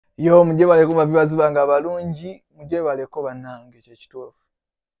Yo mujyebaleko babibazi banga balungi mujyebaleko bannange kyekituufu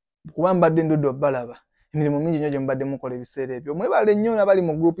kuba mbadde ndudde balaba emirimu mingi nnyo gye mbadde mukola ebiseera ebyo mwebale nnyo abali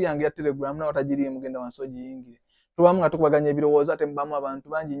mu group yange ya Telegram nawo tagiri mugenda wansi ogiyingire tubamu nga tukubaganya ebirowoozo ate mubamu abantu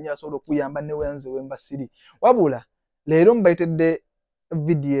bangi nnyo asobola okuyamba ne wenze wemba siri wabula leero mbaitedde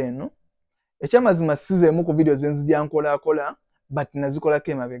video eno ekyamazima sizeemu ku video zenzijja nkola but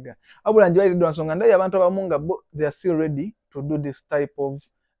nazikolako emabega wabula njibaitedde wansonga ndaye abantu abamu nga they are still ready to do this type of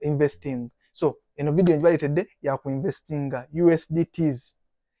investing. So eno video njibaitedde ya ku investinga USDTs.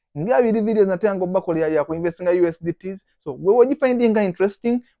 Nga bidi videos natango bakola ya ku investinga USDTs. So we would finding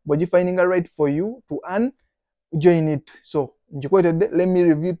interesting, but you finding right for you to earn, join it. So njikwetedde, let me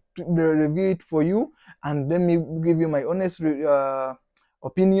review it for you and let me give you my honest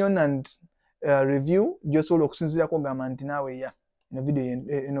opinion and review just all okusinzira ko gamba nti nawe ya eno video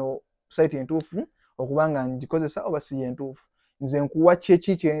eno site entuufu okubanga njikozesa oba si entuufu. Nze nkuwa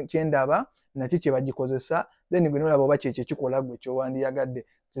kyeki kyendaba nakyo kye bagikozesa then gwe nolaba oba kyekyo kikola gwe kyowandiyagadde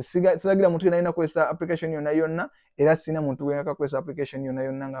sisagira muntu yenna kwesa application yonna era sina muntu wenna kwesa application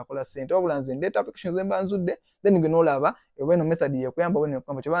yonna ng'akola sente wabula nze ndeeta application zemba nzudde then gwe nolaba eno method yekuyamba bwene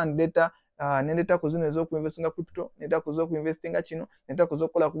kwamba kyeba ndeeta nendeta kuzino ez'okuinvestinga crypto nendeta kuzokuinvestinga kino nendeta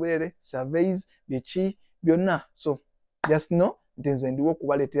kuzokola kubere surveys biki byonna so just know nze ndiwo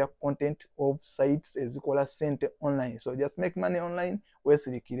kubaleetera content of sites ezikola sente online so just make money online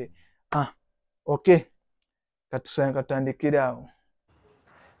wesirikire okay katutandikire awo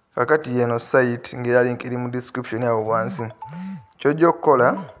kakati yeno site ngira link iri mu description yawo wansi kyojja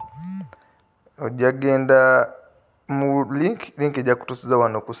okukola ojja genda mu link ejja kutusiza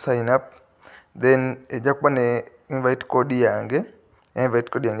wano ku sign up then ejja kuba ne invite code yange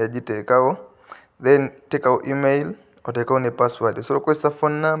agiteekawo then teekawo email oteekawo ne password osobola okukozesa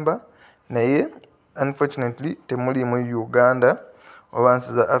phone number naye unfortunately temuli mu Uganda oba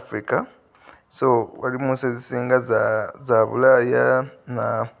nsi za Africa so wali mu nsi ezisinga za Bulaya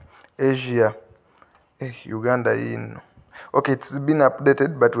na Asia Uganda yino okay it's been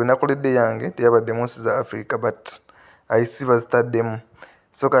updated but when nakoledde yange teyabadde mu nsi za Africa but I see bazitaddemu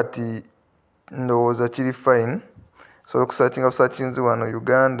so kati ndowooza kiri fine so searching wano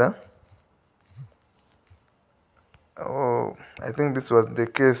Uganda. Oh, I think this was the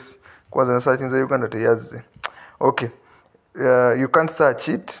case. Because searching the Uganda teyazze. Okay. You can't search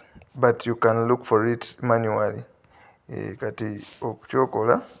it, but you can look for it manually. Kati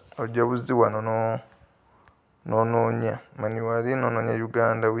okyokola ojja buzzi wano nononya manually nononya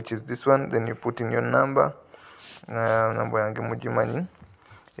Uganda, which is this one. Then you put in your number. Number yange mugimanyi.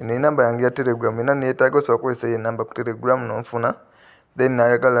 Eno number yange ya Telegram ina neetaaga osobola kukozesa ye number ku Telegram nonfuna. Then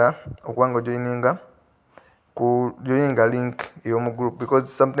nayagala okuwanga joininga ku joininga link y'omu group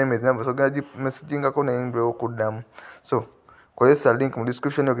because sometimes is number so gaji messaging ko naye ngwe okuddamu so kozesa link mu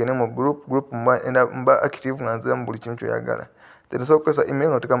description ogene mu group mba active nganze mu buli kintu kyoyagala then so kozesa email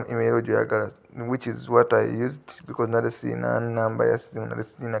noteka mu email gyoyagala which is what I used because nali sina number ya simu nali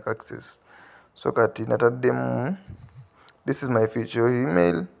sina access so kati nataddemu this is my official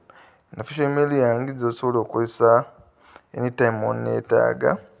email na official email yange zosobola okozesa anytime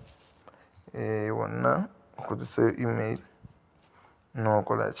onetaaga wonna okozesa email no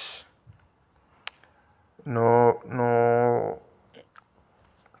kolaki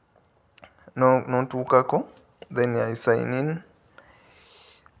no ntuukako then I sign in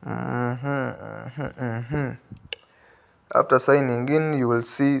after signing in you will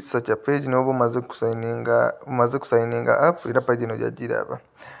see such a page nobo umaze kusigninga app era page ino jagiraba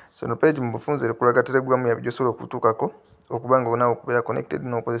so no page mubufunze ekulaga Telegram ya byosobola okutuukako okubanga onawo okubeera connected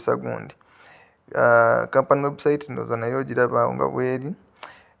n'okozesa gundi company website ndoza nayo giraba nga bweri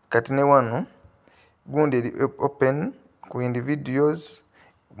kati ne wano gundi eri open ku individuals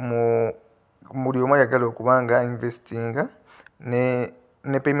muli omu ayagala okubanga investinga ne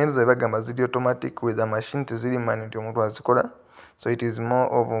payments zebagamba ziri automatic with a machine teziri mani nti omuntu azikola so it is more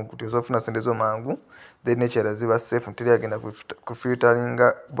of kuti ozofuna sente zo mangu then nature ziba safe ntiri agenda ku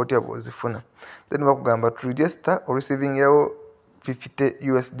filteringa boti abozifuna then bakugamba to register or receiving yawo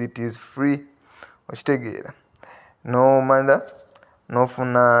 50 USDTs free okitegeera no manda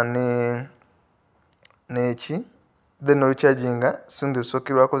nofuna neki then recharginga sente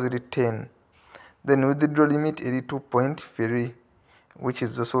sokirwako ziri 10 then withdraw limit eri 2.3 which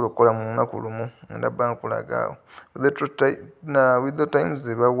is osobola okukola mu lunaku lumu ndaba nkulagaawo withdraw times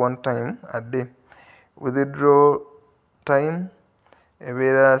eba 1 time a day withdraw time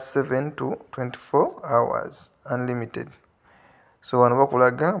ebeera 7 to 24 hours unlimited so wano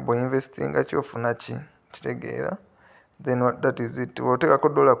bakulaga bw'investinga kyofuna ki kitegeera then that is it oteekako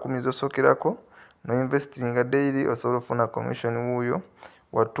 $10 zosookerako no investinga daily osobola ofuna commission wuuyo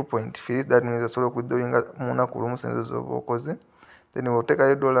wa 2.3, that means osobola okuddoyinga mu nnaku lumu sente z'oba okoze. Then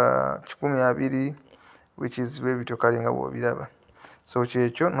otekayo $120 which is bwe bityo kale nga bw'obiraba. So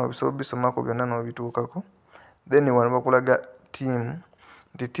kyekyo n'obisobola bisomako byonna n'obituukako. Then wano bakulaga team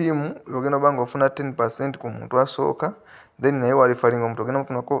nti team ogenda oba nga ofuna 10% ku muntu asooka, then naye walifalinga omuntu ogenda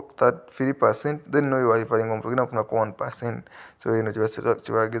kufunako 3%, then noyo walifalinga omuntu ogenda kufunako 1%. So eno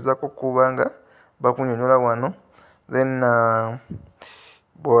kibagezako kuba nga bakunyonyola wano. Then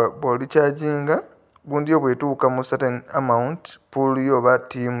bw'oli charginga gundi yo bwetuuka mu certain amount, pool yo oba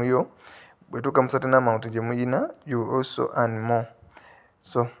team yo bwetuuka mu certain amount gye muyina, you also earn more.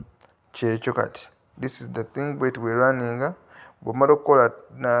 So kyekyo kati this is the thing bwetu bwe runninga. Bw'omala okukola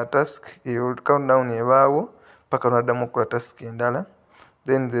na task eyo countdown ebaawo paka n'oddamu okukola task endala.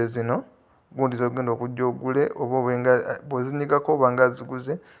 Then ze zino gundi zogenda okujja ogule oba obenga bw'ozinyigako oba nga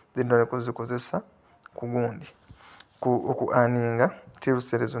aziguze, then noleko zikozesa ku gundi oku earninga till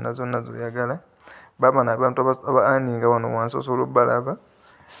sente zonna z'oyagala. Baba n'abantu aba earninga wano wansi osobola obbalaba,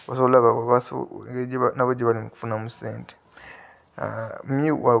 osobola olaba nabo gye bali mu kufunamu ssente.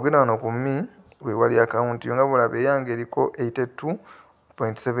 Wagenda wano ku me we wali account yo nga bulaba eyange eriko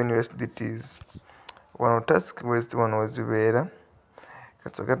 82.7 USDTs. Wano task wano wezibeera.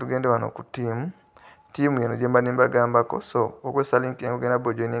 Katsoka tugende wano ku team yeno gye mba nimbagambako. So okozesa link yange ogenda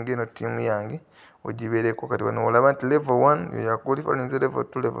bojoininga eno team yange ogibeereko. Kati wano olaba nti level 1 yo yakwalifalinze, level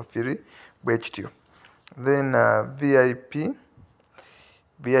 2, level 3 bwe kityo. Then VIP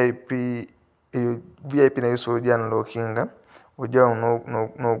nayo so ojja unlockinga, ojja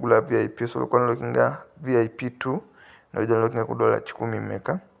n'ogula VIP, so okwa unlockinga VIP 2 n'ojja unlockinga ku $10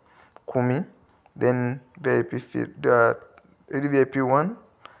 mmeka 10. Then VIP 1,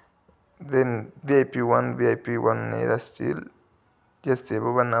 then VIP 1 era still just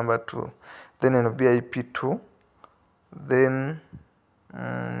above number 2. Then eno VIP 2, then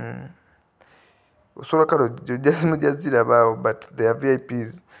osobola kale ojja zirabaawo, but they are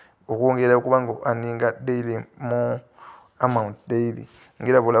VIPs okwongera okubanga earninga daily more amount daily.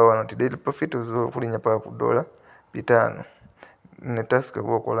 Ngira bulaba wano nti daily profit osobola okulinnya paka ku $5 ne task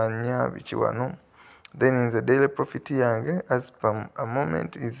oba okola nnya biki wano. Then nze daily profit yange as per a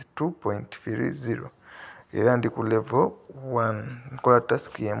moment is 2.30 era ndi ku level 1, nkola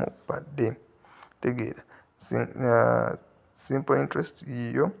task yemu per day. Tegeera simple interest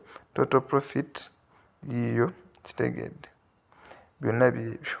yiyo, total profit yiyo, kitegedde byonna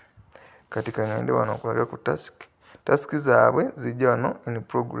byebyo. Kati kangende wano okulaga ku task zaabwe zijja wano in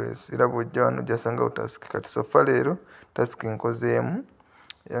progress, era bw'ojja wano ojjasangawo task. Kati sofa leero task nkozeemu,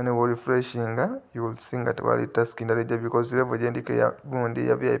 era ne bw'orefreshinga you will see nga tewali task ndala ejja, because level gye ndiko ya gundi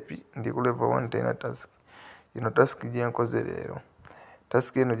ya VIP ndi ku level 1 tena task. Ino task gye nkoze leero,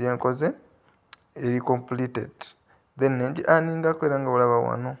 task eno gye nkoze eri completed. Then nengi earningako era nga olaba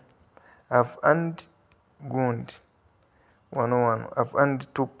wano I've earned gundi wano I've earned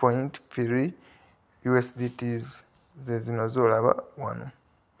 2.3 USDTs ze zino zolaba wano.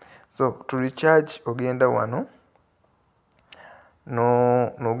 So to recharge ogenda wano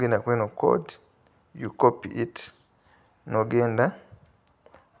n'ogenda kweno code, you copy it n'ogenda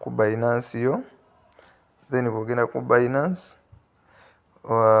ku Binance yo. Then bw'ogenda ku Binance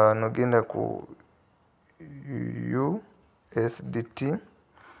n'ogenda ku USDT,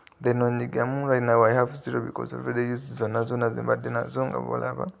 then onyigamu. Right now I have 0 because I already used zona zimbadde nazo nga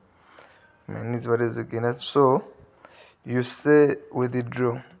bw'olaba many zibadde zigenda. So you say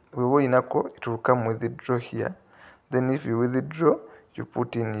withdraw, wewe oyinako it will come withdraw here. Then if you withdraw you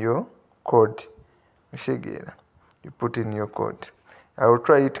put in your code, mshegeera, you put in your code. I will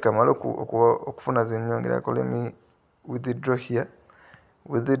try it kamala okufuna zenyongerako. Let me withdraw here,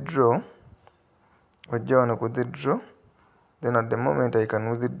 withdraw, ojja wano ku withdraw. Then at the moment I can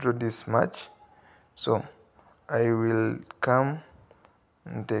withdraw this much, so I will come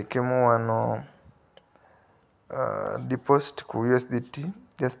ntekemu wano deposit ku USDT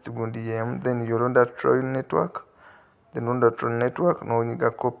just gundi yemu. Then you're on that Troy network, then on that Troy network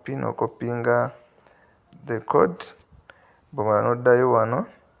n'onyiga copy n'ocopyinga the code. Bw'omala n'oddayo wano,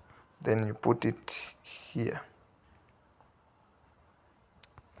 then you put it here.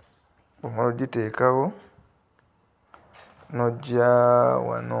 Bw'omala ogiteekawo n'ojja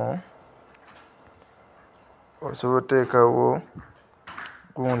wano, osobola oteekawo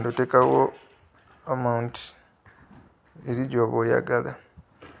gundi, oteekawo amount eri gy'oba oyagala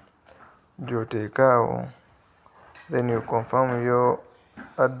gy'oteekaawo. Then you confirm your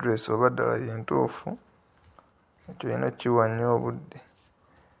address oba ddala yentuufu. Ekyo olina kiwa nnyo obudde,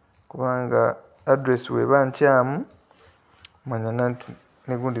 kubanga address weba nkyamu manya nti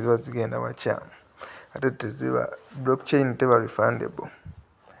ne gundi ziba zigenda wakyamu, ate teziba blockchain teba refundable.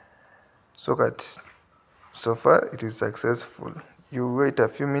 So kati so far it is successful. You wait a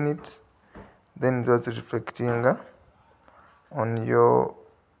few minutes, then just reflecting on your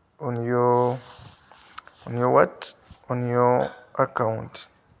what, on your account,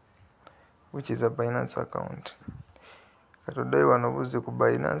 which is a Binance account. Today one of ku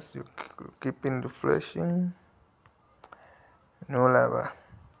Binance, you keep in refreshing. No lava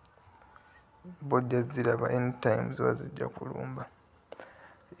bojja ziraba anytime ziba zijja kulumba.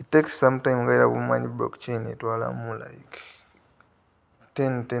 It takes some time nga era bumanyi blockchain etwalamu like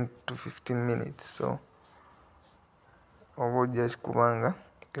 10 to 15 minutes. So oba ojja kubanga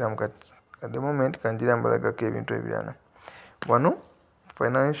kiramu kati at the moment kanjira mbalagako ebintu ebirala. Wano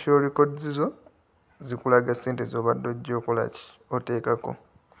financial records zo zikulaga sente z'obadde ojja okola ki oteekako.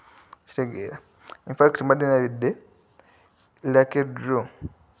 Kitegeera. In fact mbadde nabidde lucky draw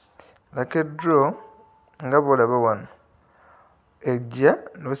nga bwolaba wano ejja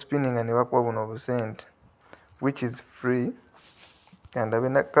no spinning ne bakuwa buno obusente, which is free. And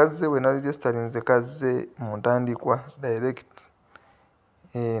abena kaze we na registerinze kaze mu ntandikwa direct.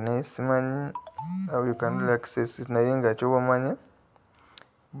 Naye simanyi how you can access it, naye nga kyobamanya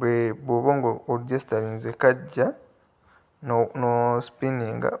bw'oba nga registerinze kajja no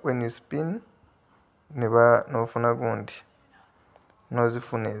spinning. When you spin nofuna gundi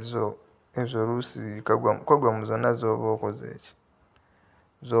nozifuna ezo oluusi kagwa mu zonna z'oba okoze eki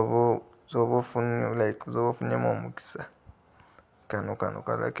z'oba ofunyemu omukisa. Kano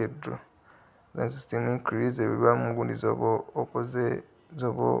ka lucky draw. Then system increase ebiba mu gundi z'oba okoze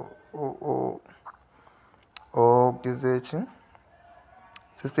z'oba ogeze eki.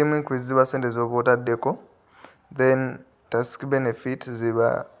 System increase ziba sente z'oba otaddeko. Then task benefit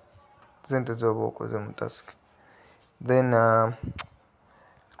ziba sente z'oba okoze mu task. Then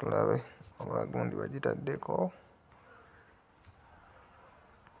tulabe oba gundi bagitaddeko.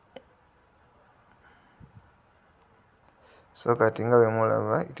 So kati nga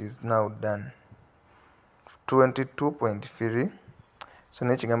bwemulaba it is now done 22.3. So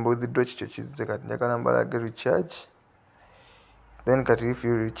nekigambo withdraw kikyo kizze kati njagala mbalage recharge. Then kati if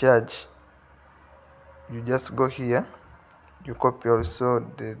you recharge, you just go here, you copy also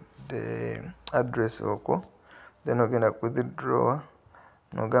the address okwo, then ogenda ku withdraw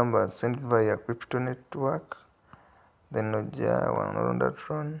nogamba send via crypto network, then nojja wano nolonda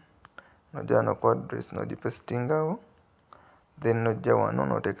tron, nojja wano ku address nogipestingawo, then nojja wano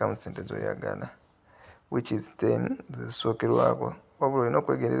noteekamu sente zoyagala, which is 10 zisookerwako. Wabula olina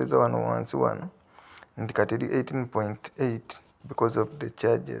okwegendereza wano wansi wano nti kati eri 18.8 because of the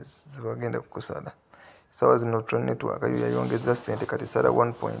charges zebagenda kukusala. Sawa zino Tron network yayongeza sente kati esala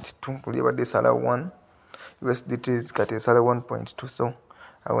 1.2 kuli ebadde esala 1 USDTs kati esala 1.2. So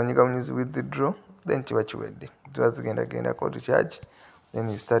awanyiga munyizi withdraw, then kiba kiwedde ziba zigenda ko recharge, then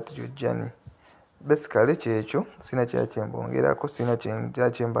you start your journey. Basically kyekyo, sina kyakyembongerako, sina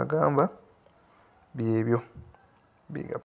kyembagamba, byebyo. Big up.